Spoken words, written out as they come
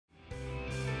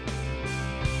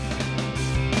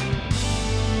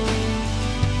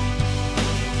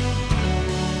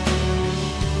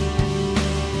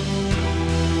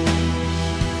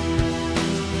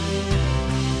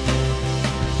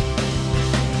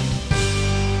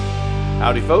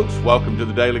Howdy folks, welcome to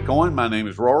the Daily Coin. My name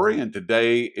is Rory and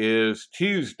today is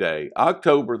Tuesday,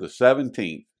 October the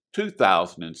 17th,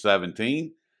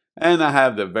 2017. And I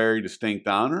have the very distinct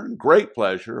honor and great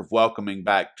pleasure of welcoming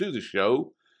back to the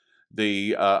show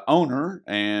the owner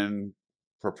and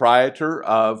proprietor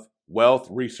of Wealth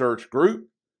Research Group,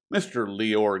 Mr.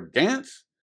 Lior Gantz.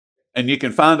 And you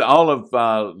can find all of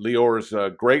Lior's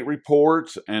great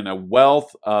reports and a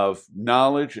wealth of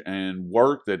knowledge and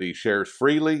work that he shares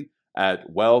freely at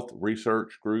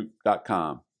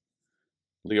wealthresearchgroup.com.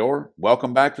 Lior,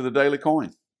 welcome back to the Daily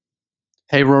Coin.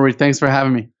 Hey, Rory, thanks for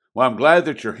having me. Well, I'm glad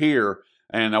that you're here,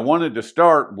 and I wanted to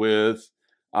start with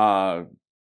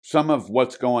some of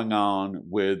what's going on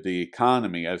with the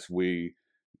economy as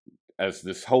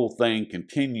this whole thing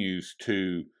continues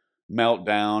to melt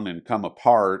down and come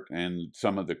apart, and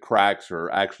some of the cracks are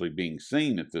actually being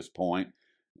seen at this point.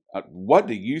 What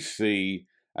do you see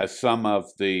as some of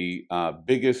the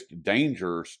biggest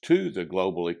dangers to the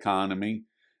global economy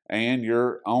and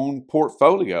your own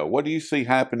portfolio? What do you see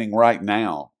happening right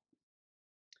now?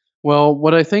 Well,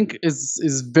 what I think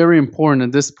is very important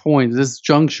at this point, this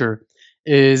juncture,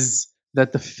 is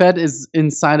that the Fed is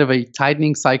inside of a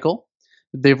tightening cycle.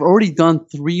 They've already done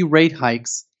 3 rate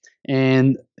hikes,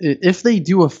 and if they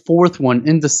do a 4th one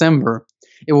in December,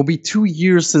 it will be 2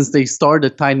 years since they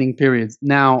started tightening periods.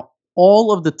 Now,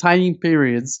 all of the tightening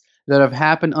periods that have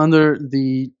happened under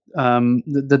the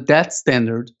debt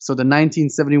standard, so the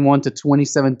 1971 to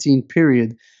 2017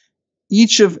 period,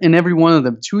 each of and every one of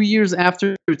them, 2 years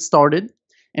after it started,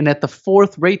 and at the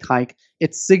 4th rate hike,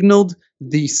 it signaled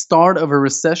the start of a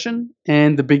recession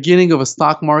and the beginning of a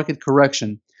stock market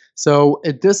correction. So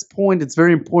at this point, it's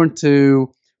very important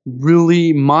to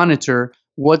really monitor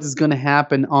what is going to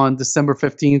happen on December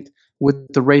 15th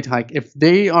with the rate hike. If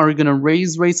they are going to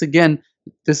raise rates again,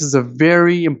 this is a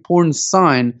very important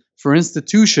sign for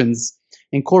institutions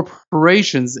and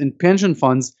corporations and pension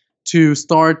funds to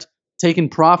start taking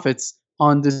profits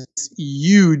on this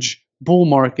huge bull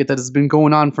market that has been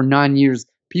going on for 9 years.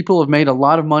 People have made a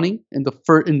lot of money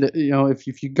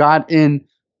if you got in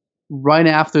right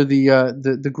after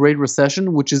the Great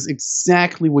Recession, which is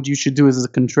exactly what you should do as a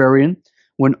contrarian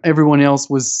when everyone else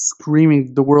was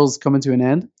screaming the world's coming to an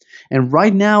end. And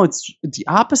right now it's the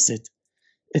opposite.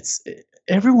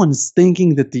 Everyone's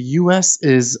thinking that the US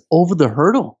is over the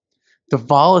hurdle. The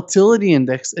volatility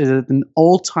index is at an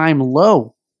all-time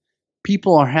low.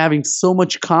 People are having so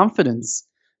much confidence.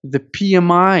 The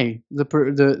PMI,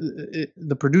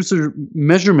 the producer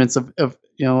measurements of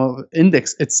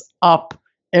index, it's up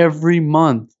every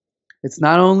month. It's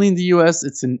not only in the US,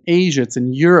 it's in Asia, it's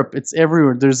in Europe, it's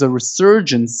everywhere. There's a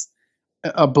resurgence,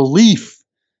 a belief,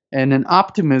 and an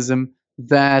optimism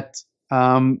that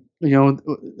the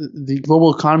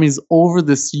global economy is over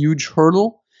this huge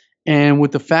hurdle. And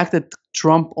with the fact that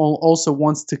Trump also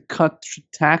wants to cut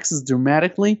taxes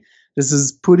dramatically, this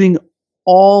is putting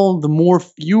all the more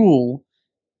fuel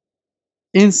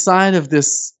inside of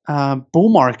this bull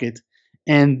market.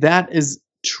 And that is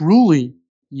truly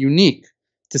unique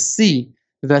to see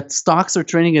that stocks are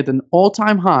trading at an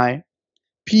all-time high,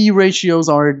 P ratios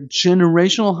are at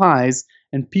generational highs,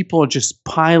 and people are just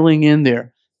piling in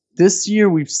there. This year,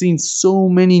 we've seen so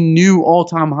many new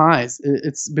all-time highs.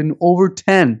 It's been over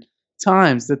 10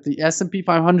 times that the S&P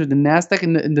 500, the NASDAQ,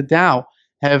 and the Dow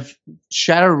have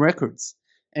shattered records.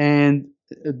 And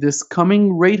this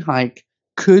coming rate hike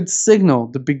could signal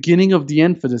the beginning of the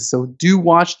end for this. So do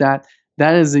watch that.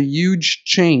 That is a huge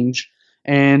change.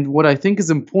 And what I think is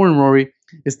important, Rory,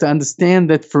 is to understand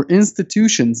that for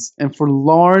institutions and for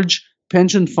large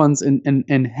pension funds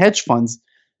and hedge funds,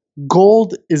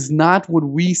 gold is not what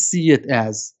we see it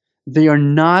as. They are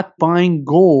not buying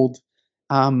gold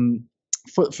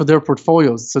for their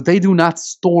portfolios. So they do not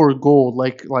store gold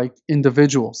like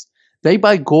individuals. They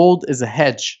buy gold as a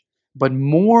hedge. But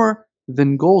more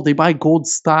than gold, they buy gold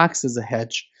stocks as a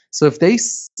hedge. So if they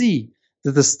see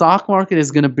that the stock market is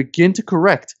going to begin to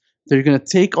correct, they're going to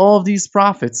take all of these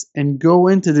profits and go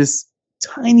into this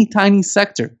tiny, tiny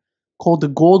sector called the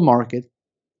gold market.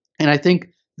 And I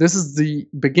think this is the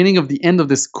beginning of the end of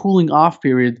this cooling off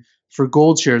period for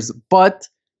gold shares. But,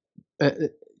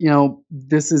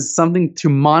 this is something to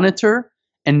monitor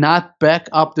and not back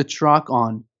up the truck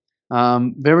on.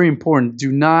 Very important.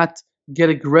 Do not get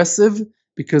aggressive,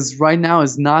 because right now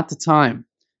is not the time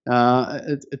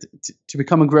to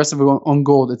become aggressive on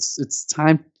gold. It's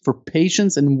time for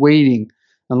patience and waiting.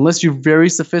 Unless you're very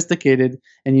sophisticated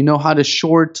and you know how to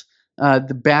short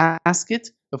the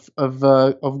basket of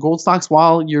gold stocks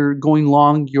while you're going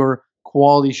long your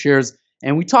quality shares.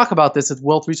 And we talk about this at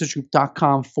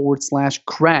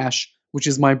wealthresearchgroup.com/crash, which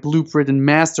is my blueprint and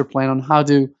master plan on how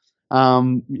to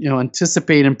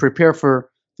anticipate and prepare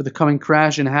for the coming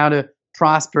crash and how to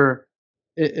prosper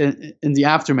in the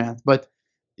aftermath. But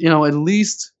at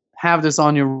least have this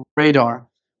on your radar.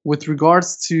 With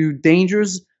regards to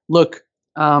dangers, look,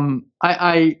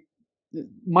 I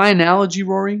my analogy,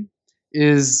 Rory,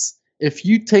 is if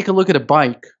you take a look at a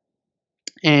bike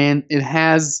and it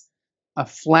has a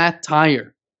flat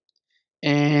tire,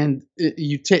 and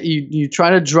you try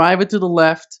to drive it to the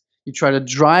left, you try to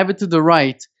drive it to the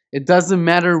right. It doesn't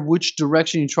matter which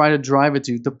direction you try to drive it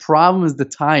to. The problem is the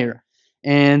tire,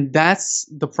 and that's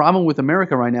the problem with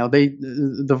America right now.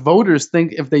 The voters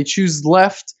think if they choose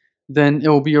left, then it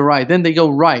will be all right. Then they go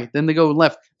right. Then they go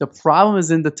left. The problem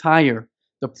is in the tire.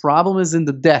 The problem is in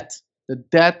the debt. The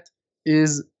debt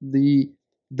is the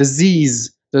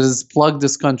disease that has plugged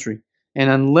this country, and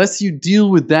unless you deal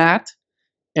with that,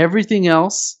 everything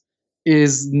else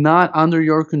is not under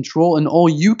your control, and all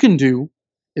you can do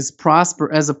is prosper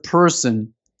as a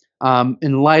person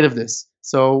in light of this.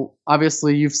 So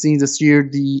obviously, you've seen this year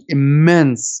the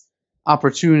immense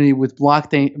opportunity with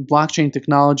blockchain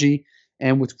technology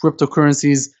and with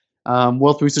cryptocurrencies.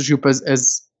 Wealth Research Group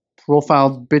has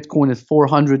profiled Bitcoin at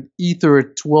 400, Ether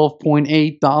at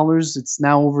 $12.8. It's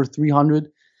now over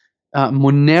 300.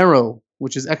 Monero,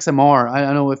 which is XMR. I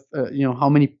don't know if how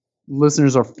many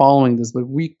listeners are following this, but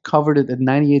we covered it at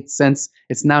 98 cents.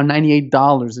 It's now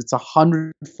 $98. It's a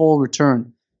 100-fold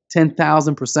return,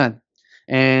 10,000%.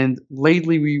 And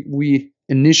lately, we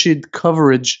initiated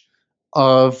coverage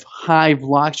of Hive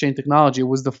blockchain technology. It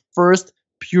was the first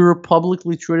pure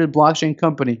publicly traded blockchain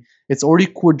company. It's already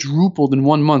quadrupled in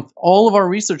 1 month. All of our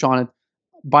research on it,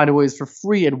 by the way, is for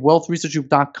free at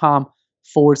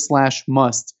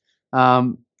wealthresearchgroup.com/must.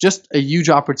 Just a huge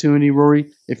opportunity,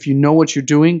 Rory, if you know what you're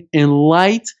doing in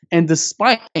light and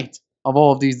despite of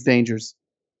all of these dangers.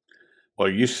 Well,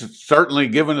 you've certainly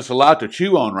given us a lot to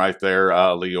chew on right there,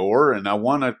 Lior, and I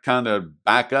want to kind of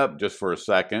back up just for a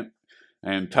second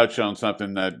and touch on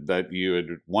something that you had,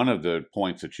 one of the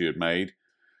points that you had made,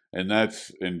 and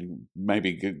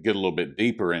maybe get a little bit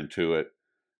deeper into it,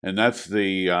 and that's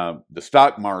the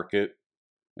stock market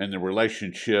and the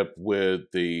relationship with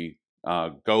the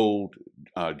gold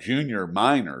junior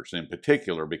miners in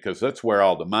particular, because that's where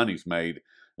all the money's made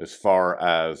as far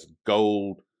as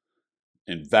gold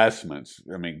investments.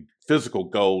 I mean, physical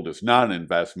gold is not an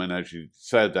investment. As you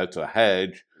said, that's a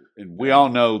hedge. And we all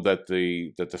know that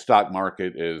the stock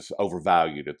market is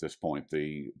overvalued at this point.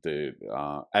 The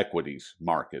equities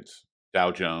markets, Dow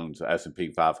Jones,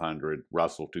 S&P 500,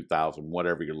 Russell 2000,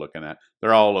 whatever you're looking at,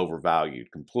 they're all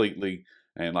overvalued completely.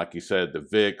 And like you said, the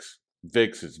VIX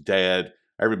is dead.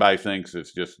 Everybody thinks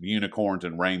it's just unicorns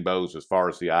and rainbows as far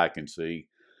as the eye can see.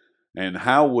 And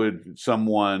how would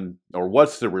someone, or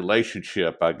what's the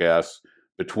relationship, I guess,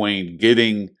 between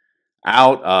getting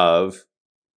out of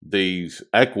these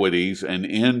equities and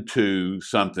into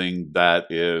something that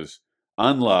is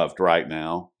unloved right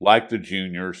now, like the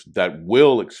juniors, that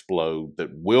will explode, that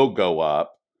will go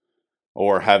up,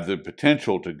 or have the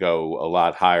potential to go a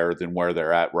lot higher than where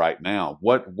they're at right now?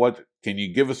 What can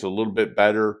you give us a little bit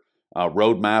better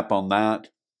roadmap on that?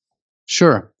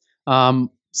 Sure.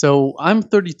 So I'm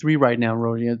 33 right now,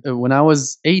 Rody. When I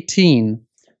was 18,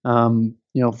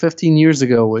 15 years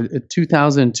ago, in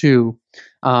 2002,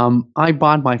 I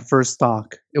bought my first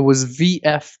stock. It was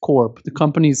VF Corp. The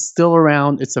company is still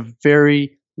around. It's a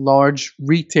very large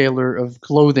retailer of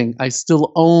clothing. I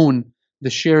still own the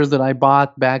shares that I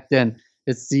bought back then.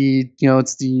 It's the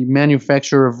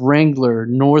manufacturer of Wrangler,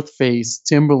 North Face,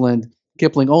 Timberland,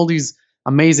 Kipling, all these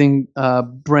amazing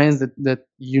brands that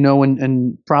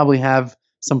and probably have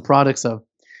some products of.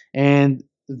 And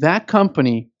that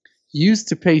company used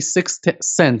to pay 6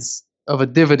 cents of a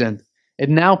dividend. It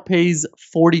now pays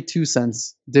 42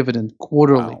 cents dividend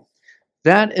quarterly. Wow.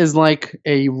 That is like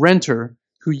a renter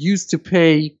who used to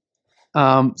pay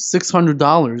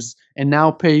 $600 and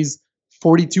now pays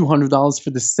 $4,200 for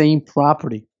the same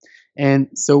property. And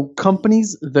so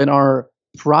companies that are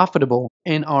profitable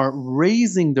and are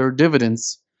raising their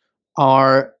dividends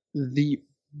are the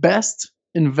best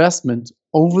investment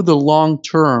over the long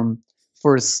term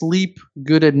for a sleep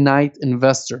good at night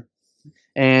investor.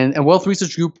 And at Wealth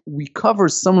Research Group, we cover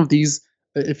some of these.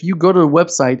 If you go to the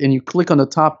website and you click on the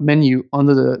top menu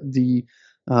under the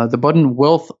button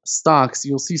Wealth Stocks,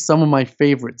 you'll see some of my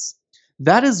favorites.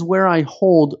 That is where I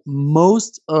hold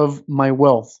most of my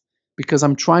wealth because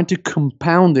I'm trying to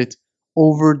compound it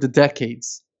over the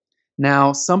decades.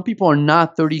 Now, some people are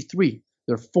not 33.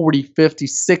 They're 40, 50,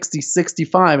 60,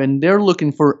 65, and they're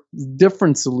looking for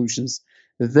different solutions.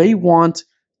 They want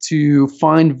to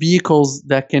find vehicles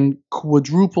that can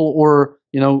quadruple or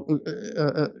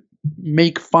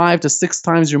make 5 to 6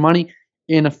 times your money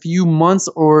in a few months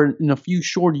or in a few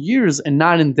short years and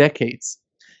not in decades.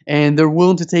 And they're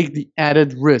willing to take the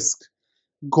added risk.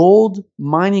 Gold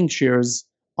mining shares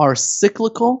are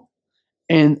cyclical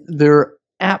and they're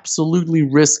absolutely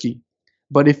risky.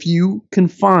 But if you can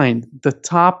find the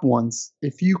top ones,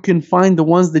 if you can find the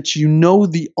ones that you know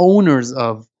the owners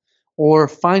of, or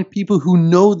find people who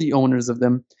know the owners of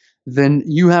them, then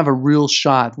you have a real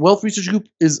shot. Wealth Research Group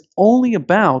is only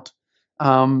about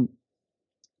um,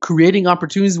 creating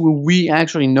opportunities where we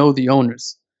actually know the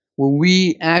owners, where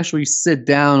we actually sit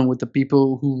down with the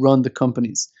people who run the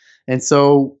companies. And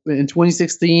so in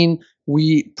 2016,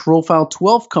 we profiled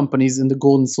 12 companies in the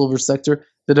gold and silver sector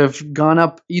that have gone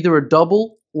up either a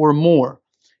double or more.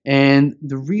 And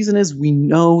the reason is we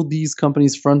know these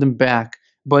companies front and back,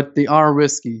 but they are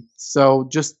risky. So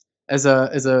just as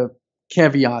a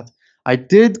caveat, I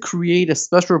did create a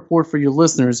special report for your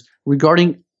listeners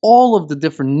regarding all of the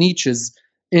different niches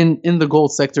in the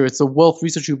gold sector. It's a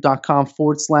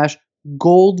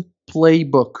wealthresearchgroup.com/gold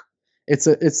playbook.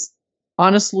 It's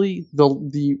honestly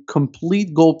the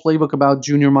complete gold playbook about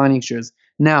junior mining shares.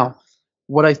 Now,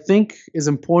 what I think is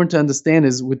important to understand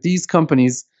is with these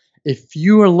companies, if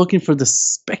you are looking for the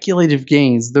speculative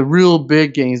gains, the real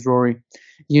big gains, Rory,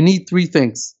 you need three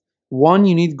things. One,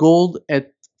 you need gold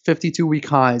at 52-week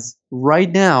highs. Right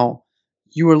now,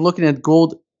 you are looking at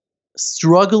gold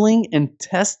struggling and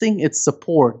testing its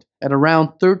support at around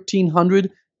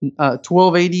 1300,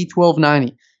 1280,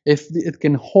 1290. If it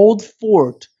can hold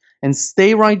fort and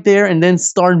stay right there and then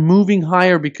start moving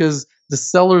higher because the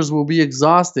sellers will be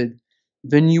exhausted,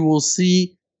 then you will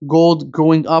see gold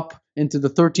going up into the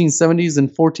 1370s and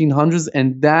 1400s,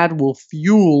 and that will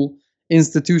fuel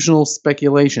institutional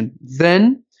speculation.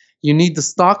 Then you need the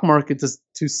stock market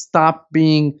to stop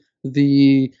being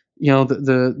the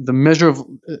measure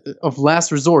of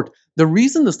last resort. The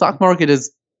reason the stock market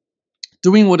is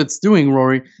doing what it's doing,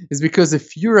 Rory, is because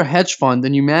if you're a hedge fund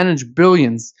and you manage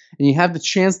billions and you have the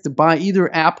chance to buy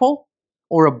either Apple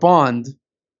or a bond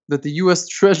that the U.S.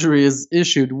 Treasury has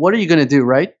issued, what are you going to do,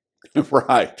 right?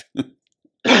 Right.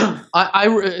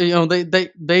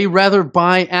 They rather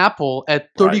buy Apple at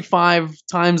 35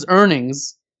 times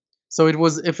earnings. So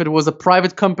if it was a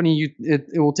private company, it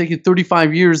will take you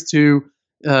 35 years to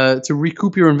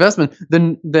recoup your investment.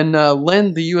 Then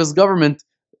lend the U.S. government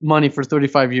money for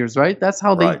 35 years, right? That's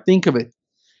how they think of it.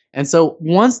 And so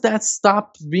once that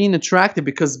stops being attractive,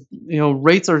 because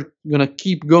rates are going to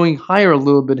keep going higher a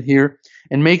little bit here,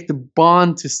 and make the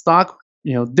bond to stock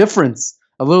difference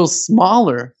a little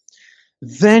smaller,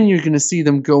 then you're going to see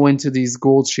them go into these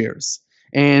gold shares.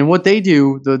 And what they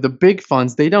do, the big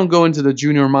funds, they don't go into the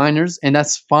junior miners, and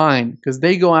that's fine because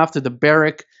they go after the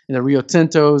Barrick and the Rio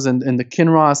Tintos and the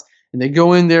Kinross, and they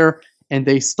go in there and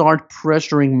they start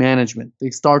pressuring management. They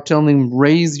start telling them,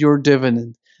 raise your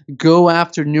dividend, go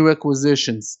after new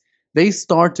acquisitions. They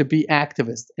start to be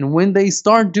activists. And when they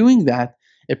start doing that,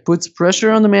 it puts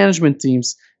pressure on the management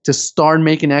teams to start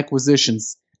making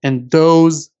acquisitions. And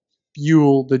those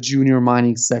fuel the junior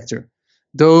mining sector.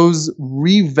 Those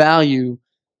revalue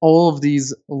all of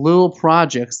these little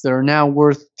projects that are now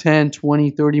worth 10,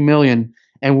 20, 30 million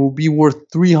and will be worth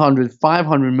 300,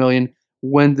 500 million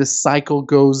when the cycle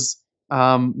goes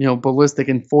ballistic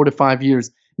in 4 to 5 years.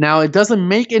 Now, it doesn't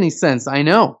make any sense. I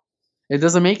know. It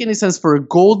doesn't make any sense for a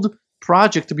gold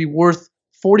project to be worth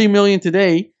 40 million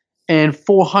today and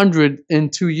 400 in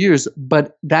 2 years,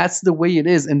 but that's the way it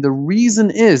is. And the reason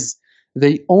is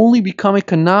they only become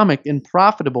economic and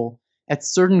profitable at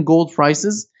certain gold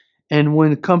prices and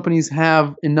when companies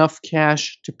have enough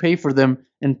cash to pay for them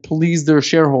and please their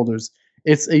shareholders.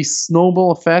 It's a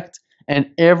snowball effect, and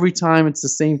every time it's the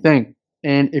same thing.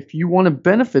 And if you want to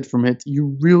benefit from it,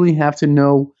 you really have to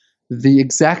know the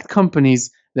exact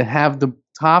companies that have the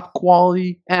top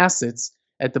quality assets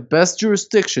at the best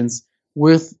jurisdictions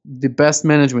with the best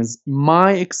managements.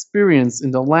 My experience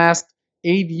in the last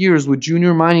 8 years with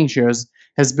junior mining shares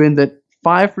has been that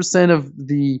 5% of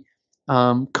the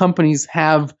companies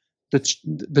have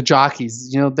the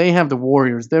jockeys. They have the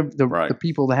warriors. They're the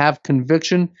people that have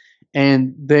conviction,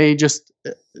 and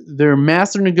they're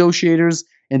master negotiators,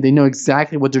 and they know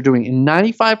exactly what they're doing. And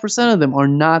 95% of them are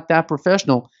not that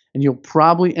professional, and you'll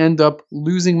probably end up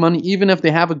losing money even if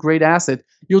they have a great asset.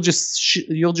 You'll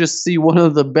just see one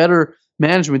of the better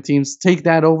management teams take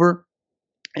that over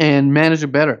and manage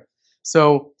it better.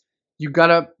 So you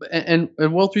gotta, and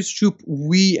Wealth Research Group,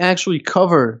 we actually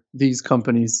cover these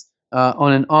companies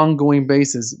on an ongoing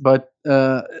basis, but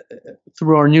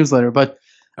through our newsletter. But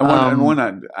I want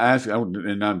to ask,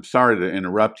 and I'm sorry to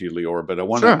interrupt you, Lior, but I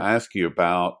want to ask you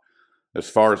about as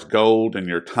far as gold and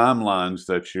your timelines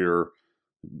that you're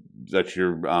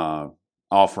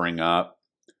offering up,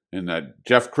 and that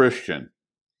Jeff Christian,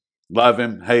 love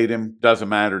him, hate him, doesn't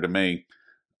matter to me.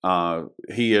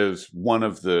 He is one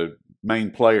of the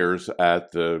main players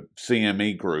at the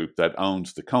CME group that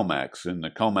owns the COMEX. And the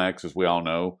COMEX, as we all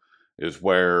know, is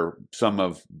where some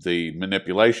of the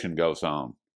manipulation goes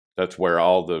on. That's where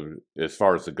as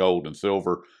far as the gold and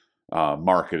silver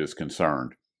market is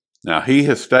concerned. Now, he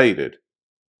has stated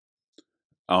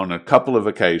on a couple of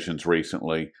occasions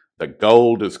recently that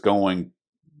gold is going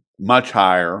much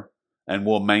higher and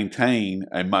will maintain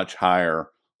a much higher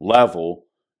level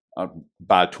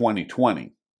by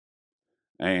 2020.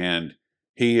 And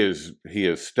he has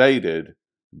stated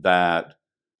that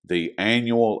the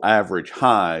annual average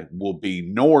high will be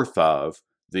north of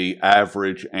the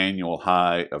average annual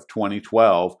high of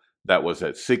 2012 that was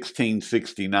at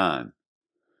 1669.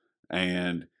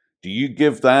 And do you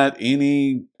give that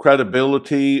any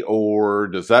credibility, or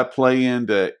does that play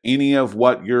into any of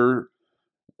your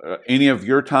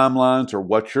timelines or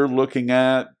what you're looking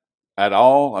at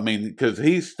all? I mean, because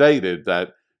he stated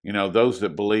that, those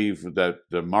that believe that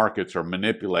the markets are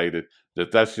manipulated,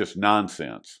 that's just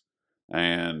nonsense.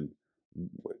 And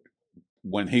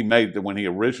when he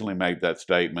originally made that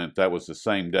statement, that was the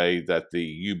same day that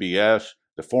the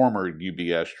former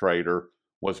UBS trader,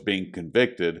 was being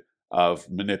convicted of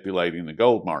manipulating the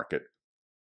gold market.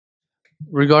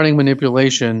 Regarding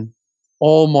manipulation,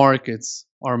 all markets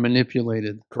are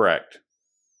manipulated. Correct.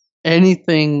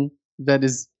 Anything that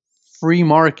is free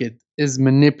market is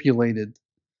manipulated.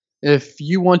 If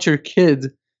you want your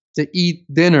kid to eat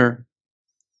dinner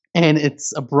and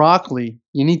it's a broccoli,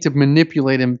 you need to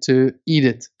manipulate him to eat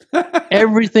it.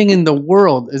 Everything in the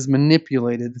world is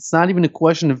manipulated. It's not even a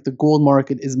question if the gold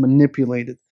market is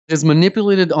manipulated. It's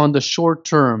manipulated on the short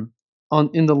term.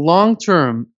 In the long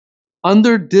term,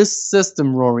 under this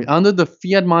system, Rory, under the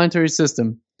fiat monetary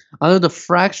system, under the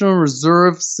fractional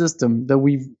reserve system that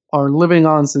we are living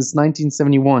on since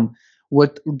 1971,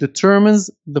 what determines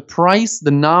the price,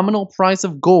 the nominal price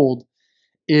of gold,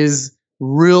 is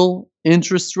real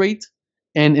interest rate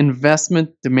and investment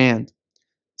demand.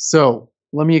 So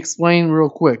let me explain real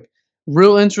quick.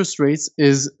 Real interest rates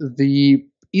is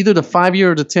either the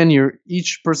 5-year or the 10-year.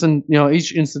 Each person,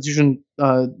 each institution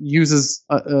uses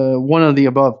one of the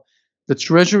above. The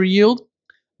treasury yield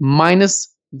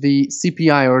minus the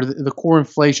CPI, or the core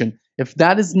inflation. If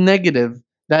that is negative,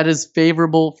 that is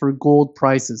favorable for gold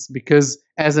prices, because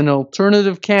as an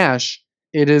alternative cash,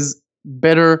 it is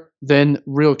better than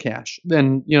real cash,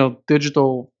 than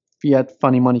digital fiat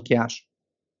funny money cash.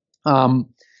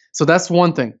 So that's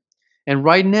one thing. And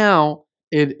right now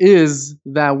it is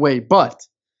that way. But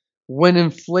when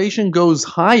inflation goes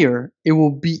higher, it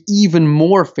will be even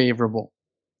more favorable.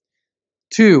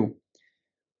 2,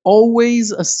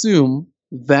 always assume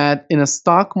that in a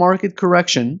stock market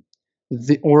correction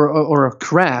or a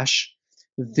crash,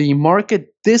 the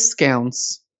market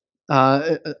discounts.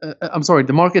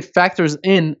 The market factors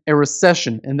in a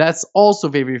recession, and that's also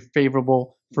very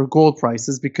favorable for gold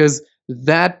prices, because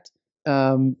that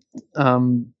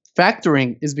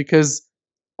factoring is because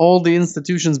all the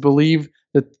institutions believe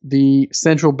that the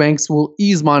central banks will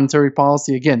ease monetary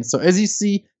policy again. So as you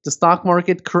see, the stock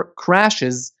market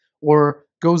crashes or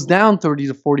goes down 30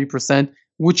 to 40%,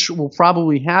 which will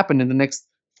probably happen in the next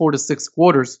 4 to 6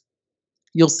 quarters.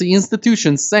 You'll see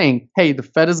institutions saying, hey, the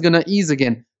Fed is going to ease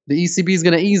again. The ECB is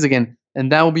going to ease again.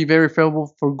 And that will be very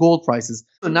favorable for gold prices.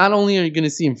 So not only are you going to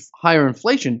see higher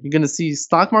inflation, you're going to see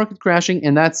stock market crashing,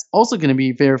 and that's also going to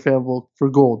be very favorable for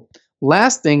gold.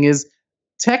 Last thing is,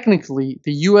 technically,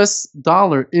 the US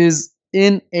dollar is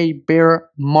in a bear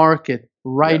market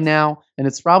right now, and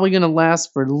it's probably going to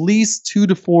last for at least 2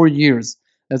 to 4 years.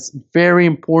 That's very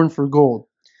important for gold.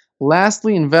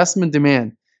 Lastly, investment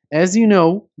demand. As you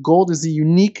know, gold is a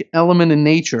unique element in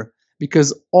nature,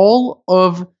 because all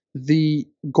of the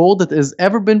gold that has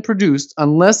ever been produced,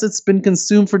 unless it's been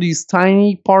consumed for these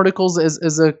tiny particles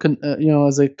as a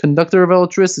conductor of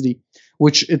electricity,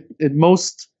 which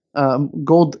most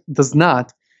gold does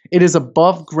not, it is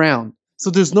above ground. So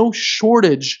there's no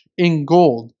shortage in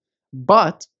gold.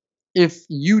 But if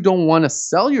you don't want to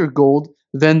sell your gold,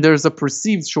 then there's a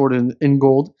perceived shortage in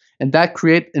gold, and that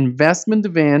creates investment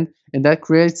demand, and that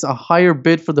creates a higher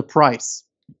bid for the price.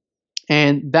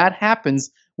 And that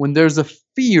happens when there's a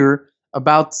fear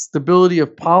about stability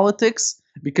of politics,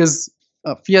 because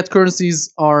fiat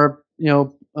currencies are,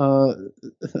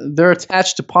 they're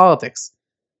attached to politics.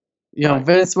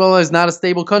 Venezuela is not a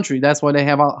stable country. That's why they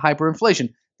have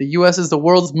hyperinflation. The U.S. is the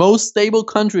world's most stable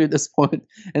country at this point,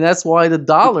 and that's why the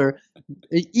dollar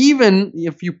Even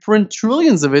if you print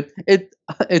trillions of it,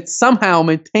 it somehow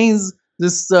maintains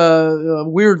this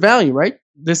weird value, right?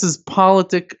 This is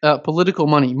political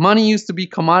money. Money used to be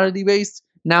commodity based.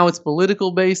 Now it's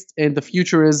political based, and the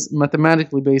future is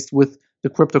mathematically based with the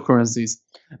cryptocurrencies.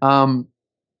 Um,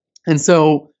 and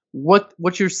so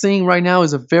what you're seeing right now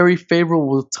is a very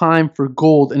favorable time for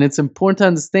gold, and it's important to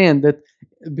understand that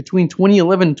between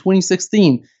 2011 and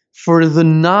 2016, for the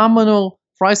nominal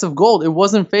price of gold, it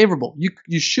wasn't favorable.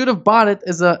 You should have bought it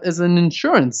as an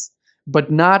insurance,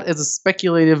 but not as a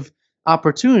speculative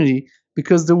opportunity,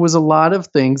 because there was a lot of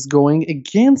things going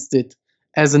against it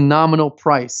as a nominal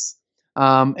price.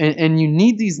 And you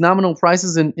need these nominal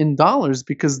prices in dollars,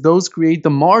 because those create the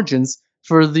margins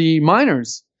for the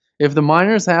miners. If the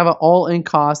miners have an all-in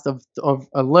cost of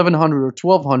 1,100 or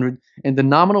 1,200, and the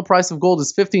nominal price of gold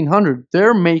is 1,500,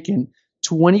 they're making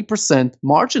 20%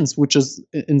 margins, which is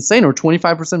insane, or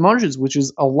 25% margins, which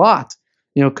is a lot.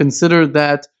 Consider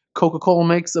that Coca-Cola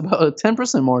makes about a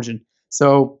 10% margin.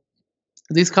 So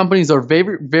these companies are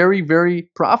very, very,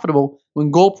 very profitable when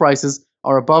gold prices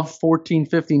are above 14,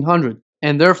 1,500.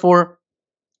 And therefore,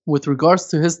 with regards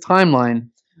to his timeline,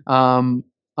 um,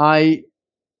 I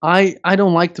I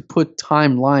don't like to put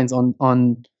timelines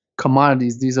on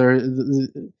commodities.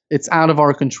 It's out of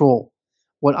our control.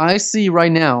 What I see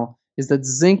right now is that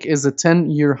zinc is at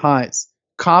 10-year highs.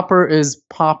 Copper is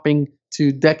popping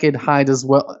to decade highs as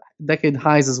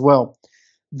well.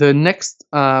 The next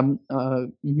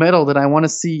metal that I want to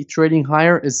see trading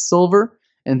higher is silver,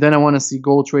 and then I want to see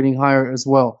gold trading higher as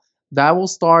well. That will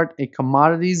start a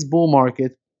commodities bull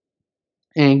market,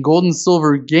 and gold and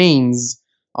silver gains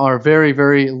are very,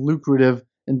 very lucrative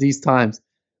in these times.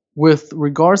 With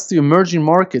regards to emerging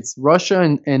markets,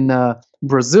 Russia and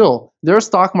Brazil, their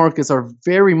stock markets are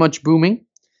very much booming,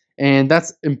 and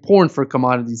that's important for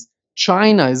commodities.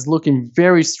 China is looking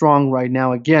very strong right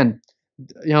now. Again,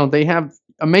 they have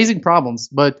amazing problems,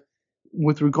 but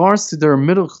with regards to their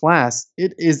middle class,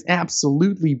 it is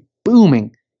absolutely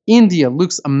booming. India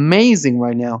looks amazing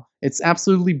right now. It's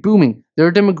absolutely booming.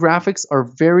 Their demographics are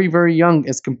very, very young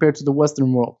as compared to the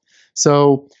Western world.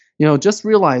 So, just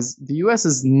realize the US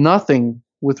is nothing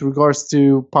with regards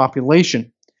to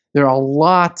population. There are a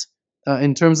lot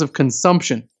in terms of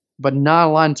consumption, but not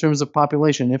a lot in terms of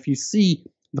population. If you see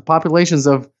the populations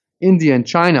of India and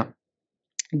China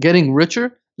getting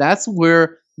richer, that's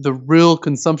where the real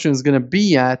consumption is going to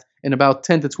be at in about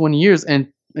 10 to 20 years.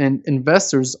 And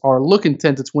investors are looking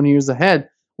 10 to 20 years ahead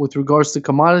with regards to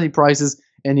commodity prices.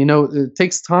 And, it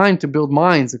takes time to build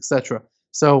mines, etc.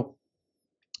 So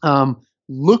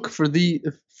look for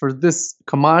this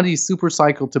commodity super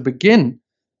cycle to begin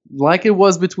like it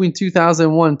was between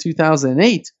 2001 and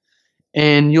 2008.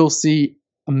 And you'll see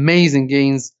amazing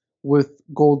gains with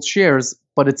gold shares,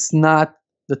 but it's not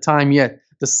the time yet.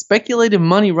 The speculative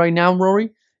money right now,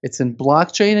 Rory, it's in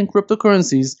blockchain and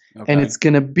cryptocurrencies, and it's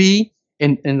going to be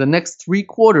in the next 3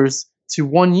 quarters to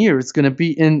 1 year, it's going to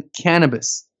be in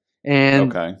cannabis.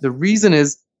 And the reason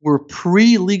is we're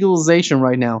pre-legalization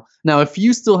right now. Now, if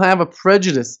you still have a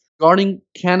prejudice regarding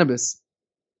cannabis,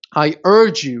 I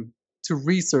urge you to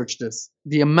research this.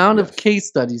 The amount of case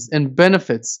studies and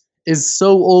benefits is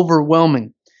so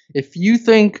overwhelming. If you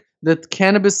think that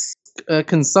cannabis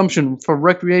consumption for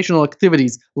recreational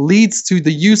activities leads to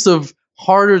the use of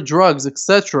harder drugs,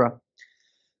 etc.,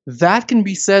 that can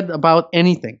be said about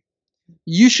anything.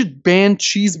 You should ban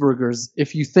cheeseburgers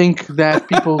if you think that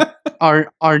people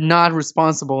are not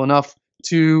responsible enough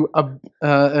to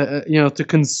to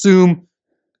consume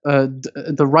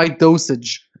the right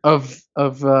dosage of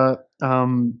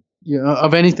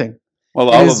anything. Well,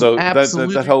 all of those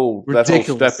that whole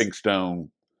stepping stone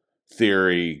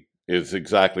theory is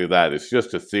exactly that. It's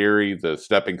just a theory, the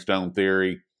stepping stone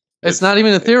theory. It's not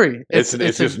even a theory. It's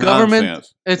just a government.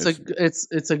 Nonsense.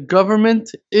 It's a government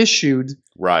issued,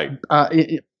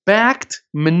 backed,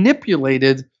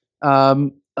 manipulated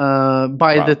by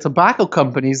the tobacco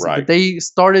companies. That they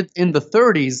started in the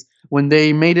 30s when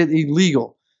they made it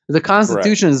illegal. The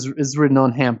Constitution is written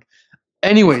on hemp.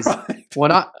 Anyways,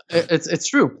 it's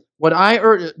true. What I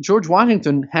heard, George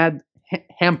Washington had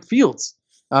hemp fields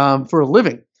for a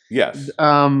living. Yes.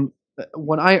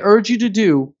 What I urge you to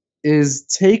do is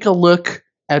take a look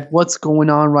at what's going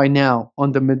on right now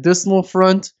on the medicinal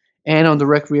front and on the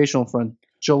recreational front.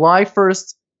 July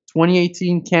 1st,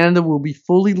 2018, Canada will be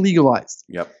fully legalized.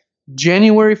 Yep.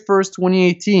 January 1st,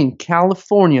 2018,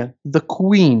 California, the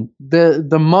queen,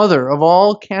 the mother of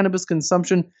all cannabis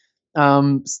consumption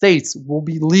states, will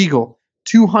be legal.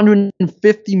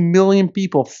 250 million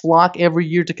people flock every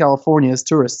year to California as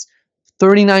tourists.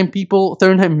 39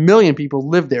 million people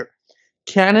live there.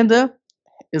 Canada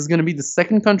is going to be the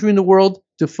second country in the world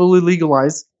to fully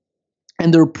legalize,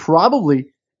 and they're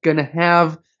probably going to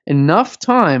have enough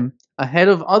time ahead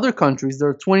of other countries. There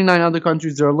are 29 other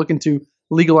countries that are looking to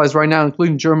legalize right now,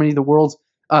 including Germany, the world's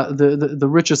the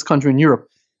richest country in Europe.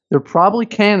 They're probably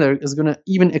Canada is going to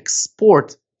even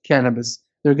export cannabis.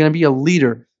 They're going to be a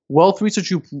leader. Wealth Research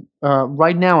Group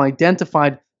right now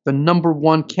identified the number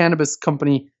one cannabis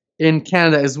company in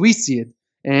Canada as we see it.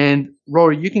 And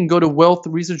Rory, you can go to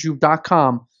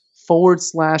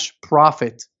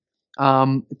wealthresearchgroup.com/profit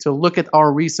to look at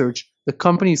our research. The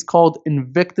company is called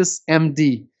Invictus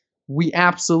MD. We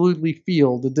absolutely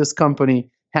feel that this company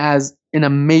has an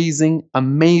amazing,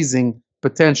 amazing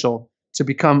potential to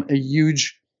become a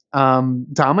huge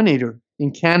dominator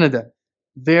in Canada.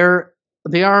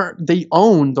 They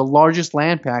own the largest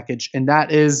land package, and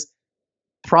that is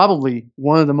probably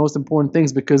one of the most important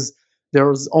things because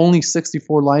there's only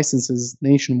 64 licenses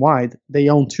nationwide. They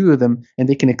own 2 of them, and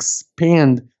they can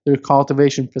expand their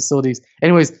cultivation facilities.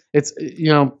 Anyways, it's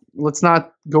let's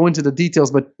not go into the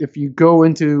details, but if you go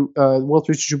into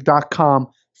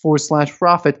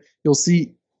wealthresearchgroup.com/profit, you'll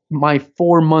see my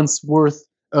 4 months worth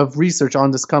of research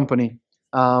on this company,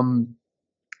 and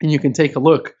you can take a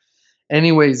look.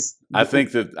 Anyways, I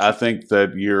think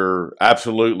that you're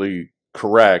absolutely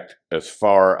correct as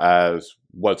far as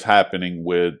what's happening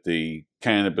with the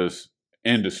cannabis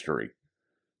industry.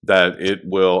 That it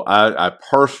will, I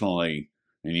personally,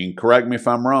 and you can correct me if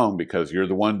I'm wrong because you're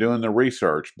the one doing the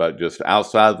research, but just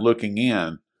outside looking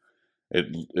in,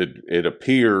 it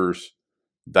appears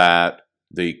that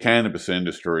the cannabis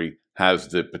industry has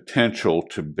the potential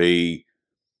to be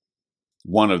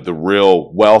one of the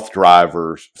real wealth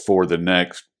drivers for the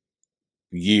next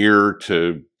year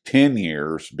to 10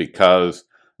 years because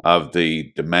of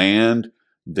the demand,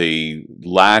 the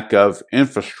lack of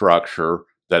infrastructure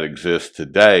that exists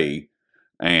today,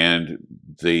 and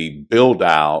the build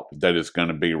out that is going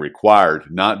to be required,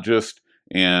 not just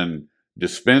in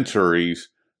dispensaries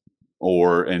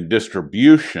or in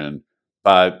distribution,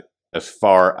 but as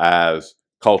far as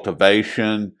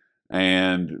cultivation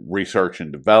and research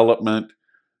and development.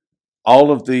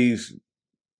 All of these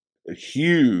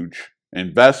huge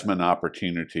investment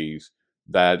opportunities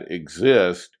that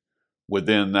exist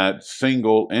within that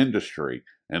single industry.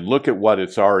 And look at what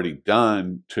it's already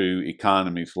done to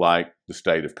economies like the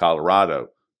state of Colorado,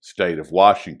 state of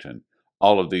Washington,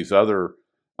 all of these other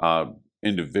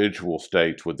individual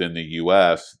states within the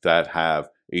U.S. that have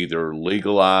either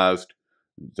legalized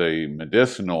the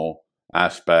medicinal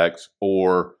aspects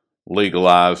or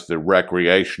legalized the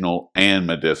recreational and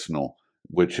medicinal,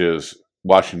 which is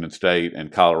Washington State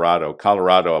and Colorado.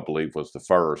 Colorado, I believe, was the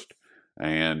first,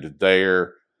 and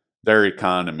their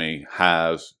economy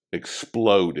has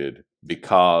exploded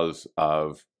because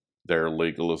of their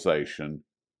legalization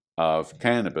of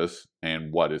cannabis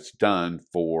and what it's done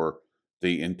for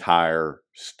the entire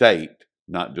state,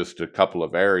 not just a couple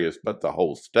of areas, but the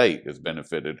whole state has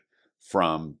benefited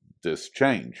from this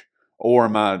change. Or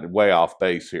am I way off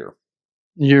base here?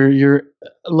 You're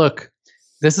look,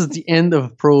 this is the end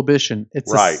of prohibition.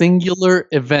 It's Right. a singular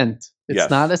event. It's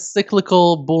Yes. not a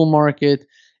cyclical bull market.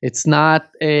 It's not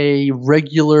a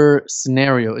regular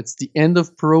scenario. It's the end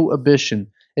of prohibition.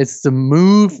 It's the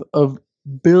move of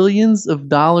billions of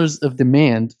dollars of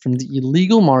demand from the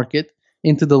illegal market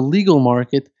into the legal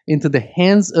market, into the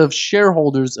hands of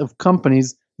shareholders of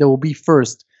companies that will be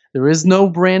first. There is no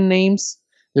brand names.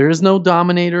 There is no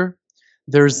dominator.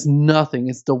 There's nothing.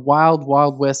 It's the wild,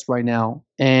 wild west right now.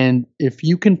 And if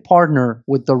you can partner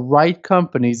with the right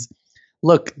companies,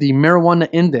 look, the marijuana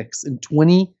index in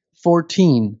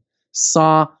 2014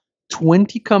 saw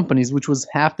 20 companies, which was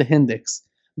half the index,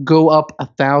 go up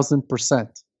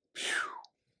 1,000%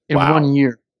 in Wow. 1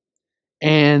 year.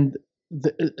 And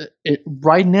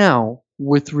right now,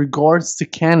 with regards to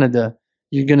Canada,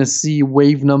 you're going to see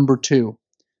wave number 2.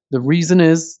 The reason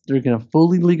is they're going to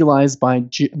fully legalize by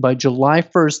July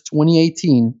 1st,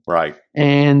 2018. Right.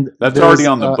 And that's already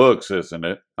on the books, isn't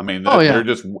it? I mean, yeah.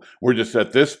 we're just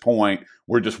at this point,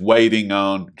 we're just waiting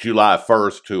on July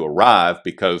 1st to arrive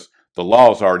because the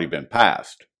law's already been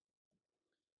passed.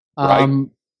 Right?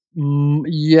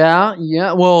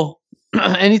 Yeah. Well,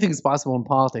 anything is possible in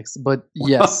politics, but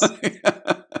yes.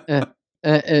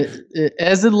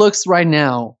 As it looks right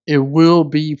now, it will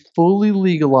be fully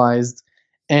legalized.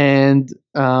 And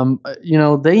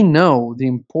they know the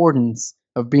importance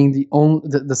of being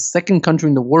the second country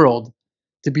in the world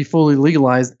to be fully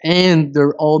legalized, and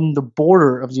they're on the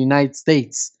border of the United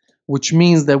States, which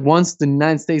means that once the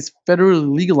United States federally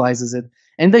legalizes it,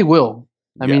 and they will.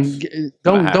 I mean,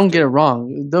 don't get it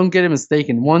wrong. Don't get it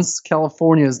mistaken. Once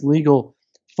California is legal,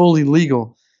 fully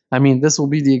legal, I mean, this will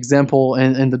be the example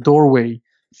and the doorway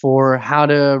for how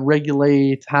to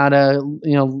regulate, how to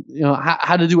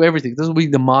how to do everything. This will be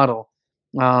the model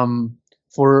um,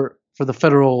 for the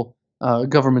federal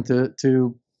government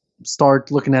to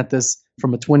start looking at this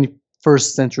from a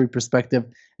 21st century perspective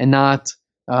and not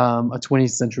a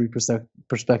 20th century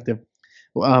perspective.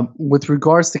 With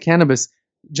regards to cannabis,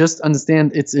 just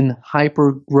understand it's in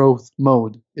hyper growth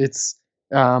mode.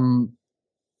 Um,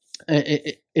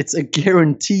 it's a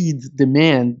guaranteed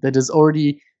demand that is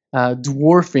already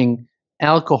dwarfing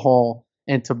alcohol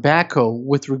and tobacco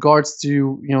with regards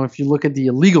to, if you look at the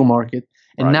illegal market.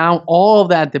 And Right. now all of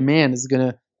that demand is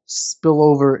going to spill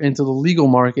over into the legal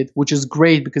market, which is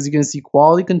great because you're going to see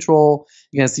quality control,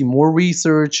 you're going to see more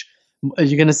research,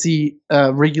 you're going to see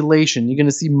regulation, you're going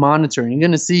to see monitoring, you're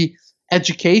going to see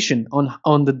education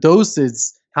on the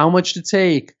doses, how much to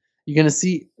take. You're going to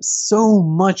see so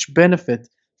much benefit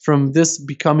from this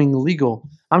becoming legal.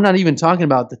 I'm not even talking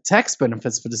about the tax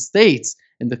benefits for the states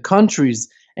and the countries.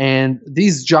 And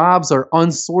these jobs are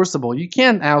unsourceable. You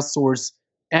can't outsource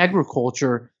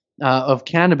agriculture of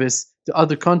cannabis to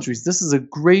other countries. This is a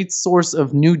great source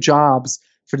of new jobs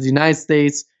for the United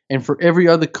States and for every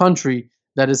other country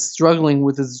that is struggling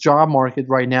with its job market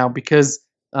right now because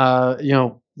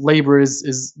labor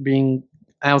is being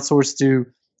outsourced to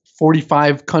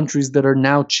 45 countries that are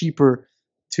now cheaper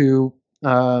to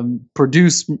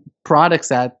produce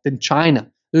products at than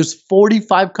China. There's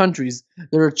 45 countries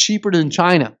that are cheaper than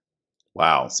China.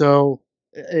 Wow. So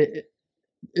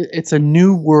it's a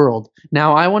new world.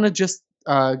 Now, I want to just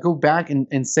go back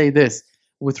and say this.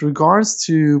 With regards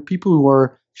to people who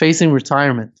are facing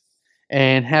retirement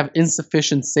and have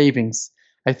insufficient savings,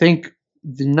 I think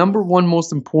the number one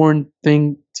most important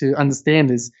thing to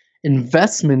understand is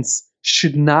investments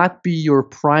should not be your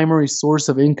primary source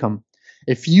of income.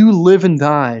 If you live and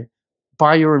die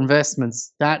by your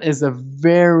investments, that is a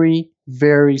very,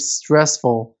 very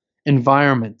stressful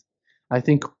environment. I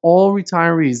think all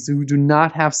retirees who do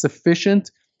not have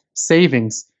sufficient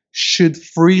savings should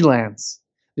freelance.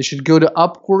 They should go to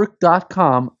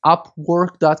Upwork.com.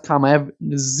 Upwork.com. I have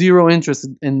zero interest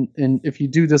in if you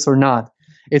do this or not.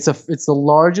 It's the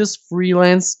largest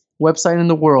freelance website in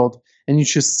the world, and you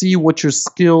should see what your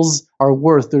skills are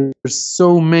worth. There's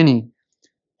so many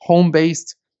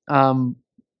home-based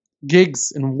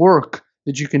gigs and work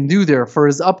that you can do there for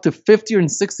as up to $50 or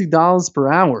 $60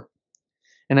 per hour.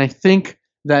 And I think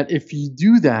that if you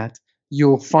do that,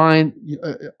 you'll find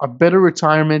a better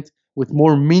retirement with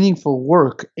more meaningful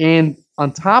work. And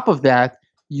on top of that,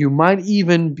 you might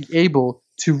even be able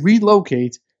to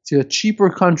relocate to a cheaper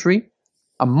country,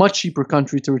 a much cheaper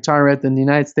country to retire at than the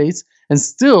United States, and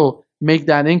still make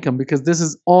that income because this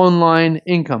is online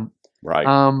income.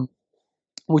 Right.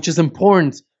 Which is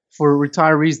important for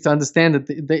retirees to understand that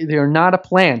they are not a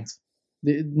plant.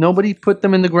 Nobody put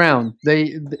them in the ground.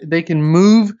 They can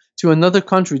move to another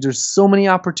country. There's so many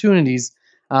opportunities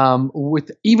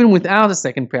even without a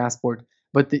second passport.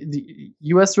 But the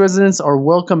U.S. residents are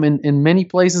welcome in many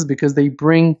places because they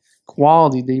bring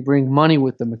quality, they bring money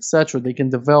with them, etc. They can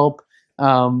develop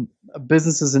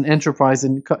businesses and enterprise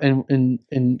in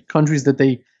countries that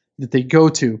they go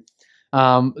to.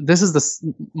 This is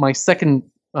my second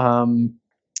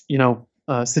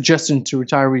suggestion to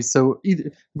retirees. So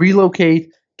either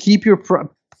relocate, keep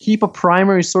a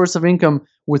primary source of income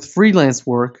with freelance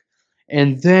work,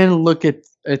 and then look at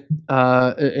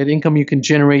income you can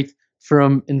generate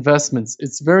from investments.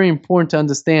 It's very important to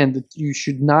understand that you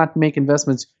should not make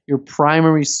investments your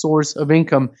primary source of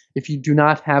income if you do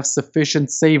not have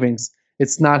sufficient savings.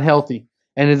 It's not healthy,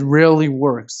 and it rarely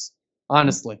works,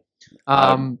 honestly.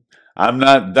 I'm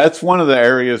not, that's one of the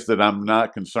areas that I'm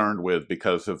not concerned with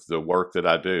because of the work that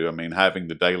I do. I mean, having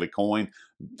the daily coin,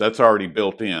 that's already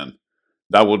built in.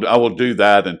 I will do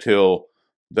that until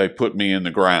they put me in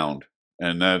the ground,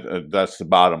 and that's the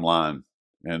bottom line.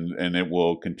 And it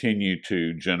will continue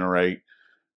to generate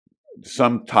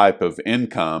some type of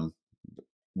income,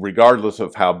 regardless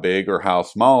of how big or how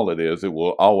small it is. It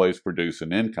will always produce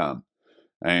an income,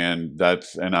 and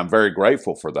I'm very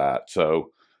grateful for that.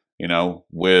 So,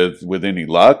 with any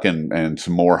luck and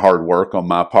some more hard work on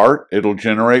my part, it'll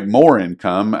generate more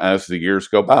income as the years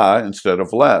go by instead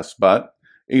of less. But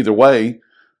either way,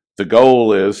 the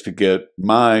goal is to get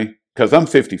because I'm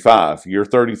 55, you're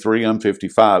 33, I'm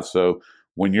 55. So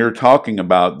when you're talking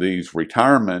about these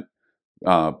retirement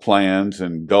plans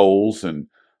and goals and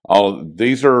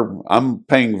I'm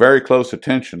paying very close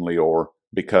attention, Lior,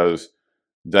 because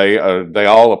they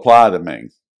all apply to me,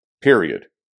 period.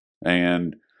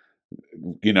 And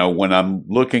when I'm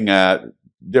looking at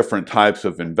different types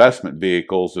of investment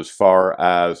vehicles as far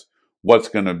as what's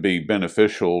going to be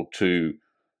beneficial to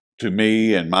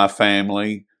me and my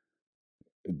family,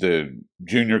 the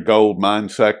junior gold mine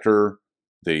sector,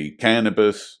 the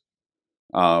cannabis,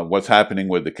 what's happening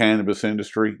with the cannabis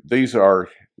industry. These are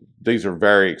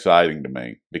very exciting to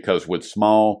me, because with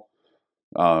small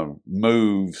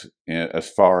moves, as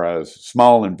far as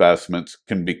small investments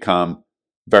can become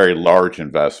very large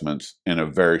investments in a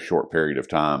very short period of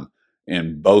time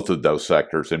in both of those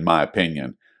sectors, in my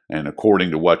opinion. And according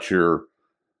to what you're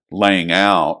laying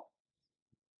out,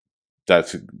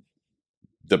 that's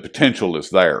the potential is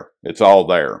there. It's all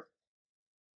there,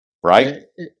 right?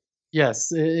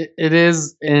 Yes, it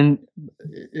is, and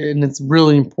it's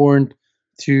really important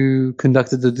to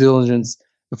conduct the due diligence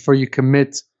before you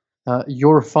commit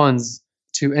your funds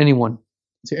to anyone,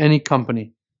 to any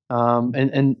company,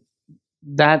 and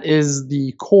that is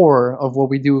the core of what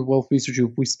we do with Wealth Research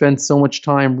Group. We spend so much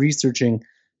time researching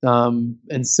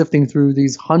and sifting through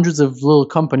these hundreds of little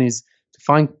companies to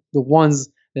find the ones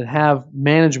that have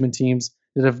management teams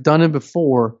that have done it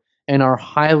before and are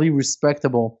highly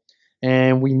respectable.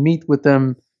 And we meet with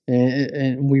them,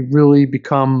 and we really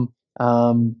become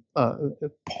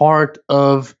part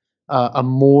of a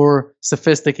more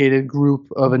sophisticated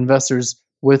group of investors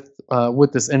with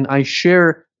this. And I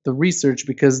share the research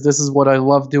because this is what I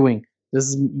love doing. This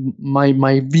is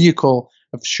my vehicle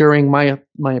of sharing my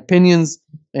opinions,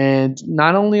 and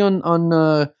not only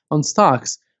on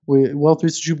stocks. Wealth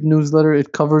Research Group newsletter,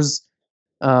 it covers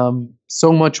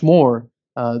so much more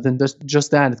than just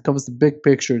that. It covers the big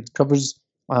picture. It covers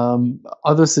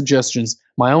other suggestions,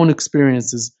 my own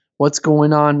experiences, what's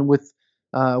going on with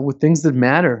things that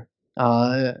matter.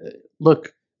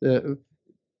 Look,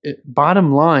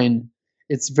 bottom line,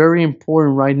 it's very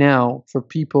important right now for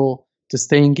people to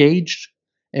stay engaged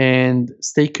and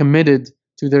stay committed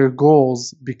to their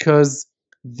goals, because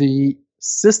the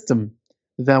system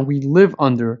that we live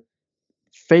under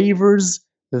favors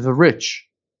the rich.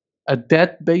 A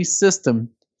debt-based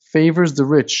system favors the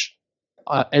rich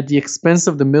at the expense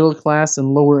of the middle class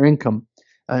and lower income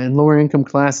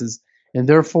classes, and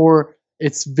therefore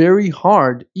it's very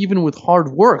hard, even with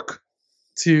hard work,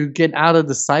 to get out of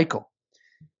the cycle.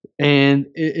 And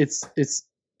it's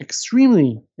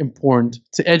extremely important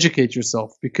to educate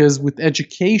yourself, because with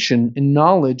education and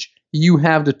knowledge, you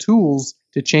have the tools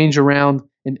to change around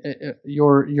in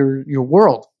your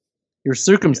world, your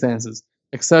circumstances,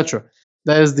 etc.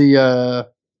 That is the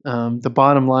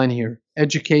bottom line here.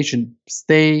 Education.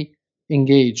 Stay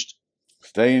engaged.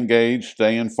 Stay engaged,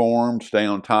 stay informed, stay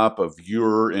on top of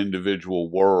your individual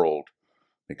world,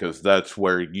 because that's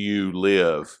where you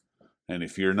live. And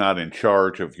if you're not in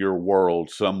charge of your world,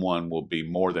 someone will be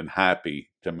more than happy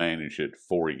to manage it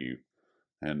for you.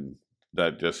 And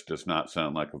that just does not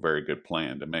sound like a very good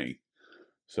plan to me.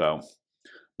 So,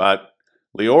 but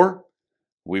Lior,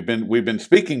 we've been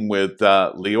speaking with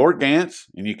Lior Gantz,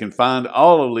 and you can find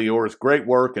all of Lior's great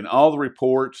work and all the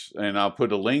reports, and I'll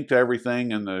put a link to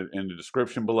everything in the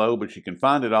description below, but you can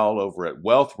find it all over at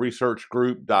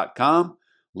wealthresearchgroup.com.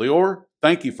 Lior,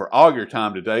 thank you for all your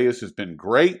time today. This has been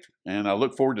great, and I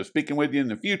look forward to speaking with you in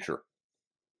the future.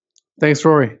 Thanks,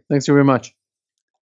 Rory. Thanks very much.